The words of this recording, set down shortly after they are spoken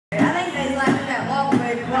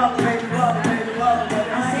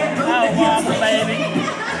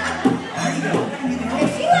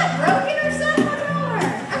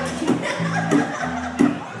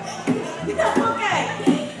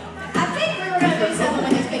we're going to do something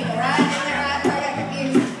with these people, right? And they're right, I got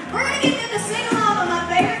confused. We're going to get them to sing along with my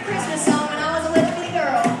favorite Christmas song when I was a little bitty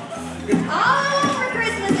girl. All I want for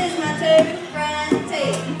Christmas is my two front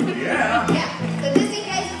teeth. Yeah. Yeah. So just in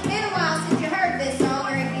case it's been a while since you heard this song,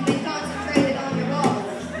 or if you've been concentrated on your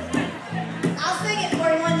wobbling, I'll sing it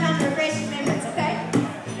for you one time to refresh your memories, okay?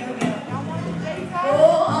 Here we go.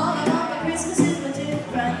 Oh, all I want for Christmas is my two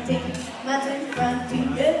front teeth. My two front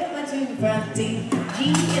teeth, yeah, my two front teeth.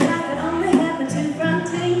 Gee, if I could only have my two front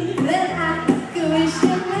teeth, then I could wish you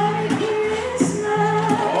a Merry Christmas.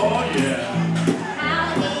 Oh, yeah.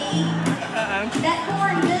 Howdy. That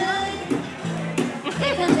corn good? It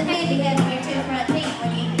comes in handy having your two front teeth when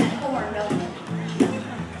you eat that corn, don't it?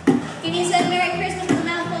 Can you say Merry Christmas with a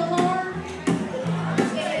mouthful of corn?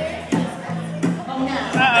 Oh, no.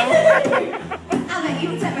 I bet you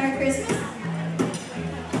can say Merry Christmas.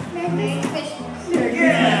 Merry Christmas.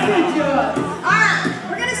 Yeah. Good job. All right,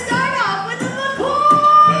 we're going to start off with the McCoys.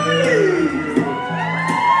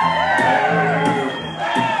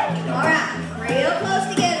 All right, real close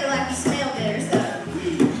together like you smell good or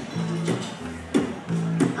something.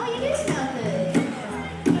 Oh, you do smell good.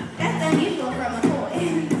 That's unusual for a McCoy.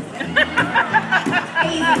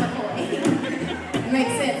 Easy McCoy.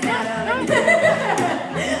 Makes sense now, don't it?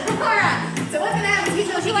 All right, so what's going to happen is he's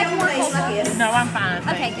going to keep your face like this. No, I'm fine.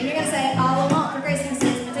 Okay, and you're going to say, all I want for Christmas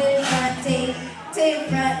is my two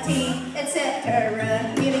front teeth,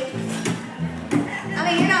 etc. I mean,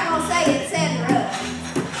 you're not going to say etc.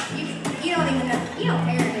 You don't even know. You don't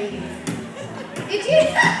care, do you? Did you?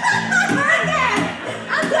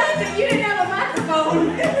 I'm glad that you didn't have a microphone.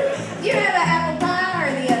 You have an apple pie or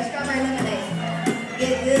the strawberry lemonade.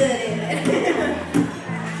 Get good in it.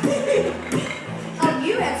 Oh,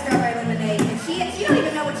 you had strawberry lemonade, and she don't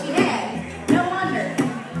even know what she had. No wonder.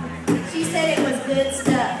 She said it was good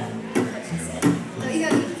stuff. That's what she said. So you're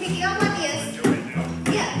going to kick it off like this.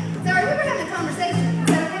 Yeah. Sorry, we were having a conversation. Is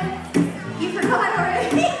that okay? You forgot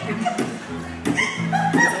already?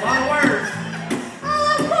 That's a lot of words. All I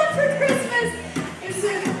want for Christmas is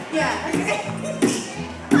yeah, okay.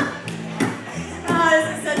 Oh, this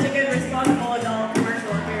is such a good responsible adult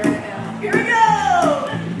commercial here right now. Here we go!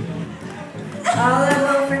 All I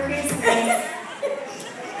want for Christmas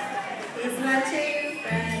is my two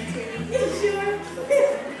front teeth. You sure?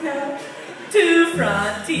 No. Two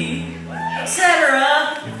front teeth,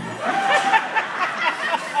 etc.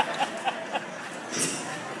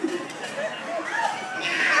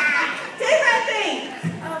 Two front teeth.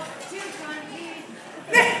 Oh, two front teeth.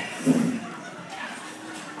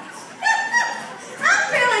 I'm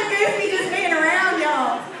feeling goofy just being around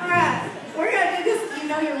y'all. All right, we're gonna do this. You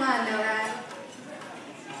know your line now, right?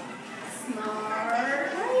 Smart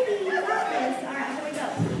lady, you got this. All right, here we go.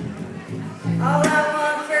 All I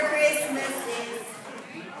want for Christmas is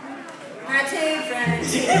my two front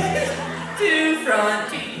teeth. Two front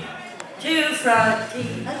teeth, two front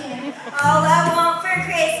teeth. Again. All I want for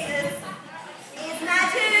Christmas is my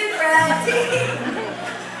two front teeth.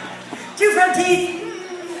 Two front teeth,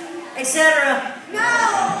 etc. No. I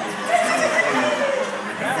can wish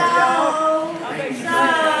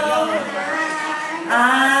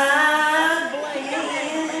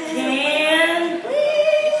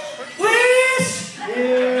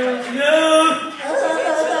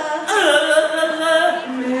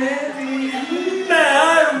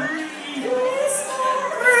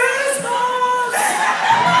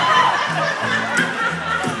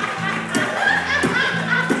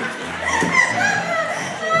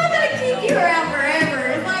you I'm gonna keep you around forever.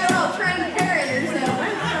 It's like a little trained parrot or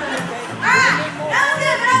something. Alright, that was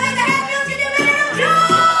good, but I think the Hatfields should do better, don't you?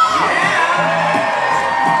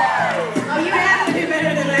 Oh, you have to do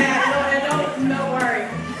better than that. Don't worry.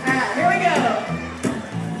 Alright, here we go.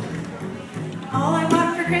 All I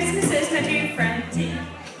want for Christmas is my two front teeth.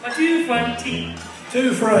 My two front teeth.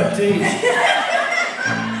 Two front teeth.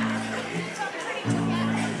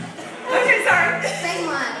 Okay, sorry. Same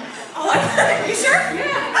line. You sure?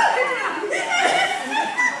 Yeah.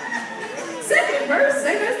 Second verse,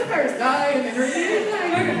 same as the first. Die and then repeat it.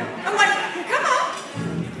 I'm like, come on.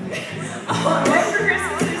 All I want for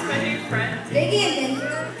Christmas is my two front teeth. Big ending.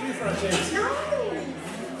 Two front teeth. No.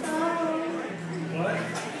 What?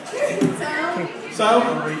 So,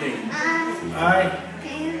 I'm reading. I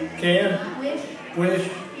can wish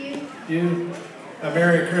you a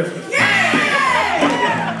Merry Christmas.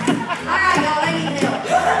 Alright, y'all, I need help.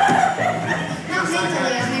 Not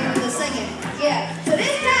mentally, I mean with the singing. Yeah. So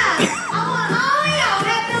this time, I want all of y'all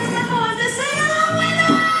Hatfields McCoys to sing along with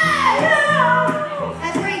us!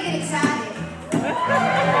 That's where you get excited.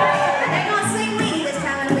 They're gonna sing weenie this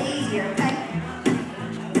time, it'll be easier, okay?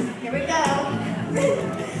 Here we go.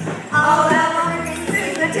 All I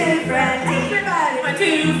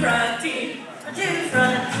two front teeth. Two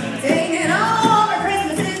front teeth. Singing all over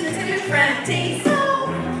Christmas in the two front teeth. So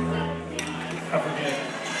I forget.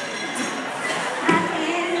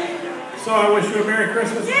 So I wish you a Merry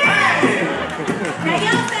Christmas. yeah. Now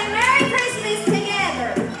y'all say Merry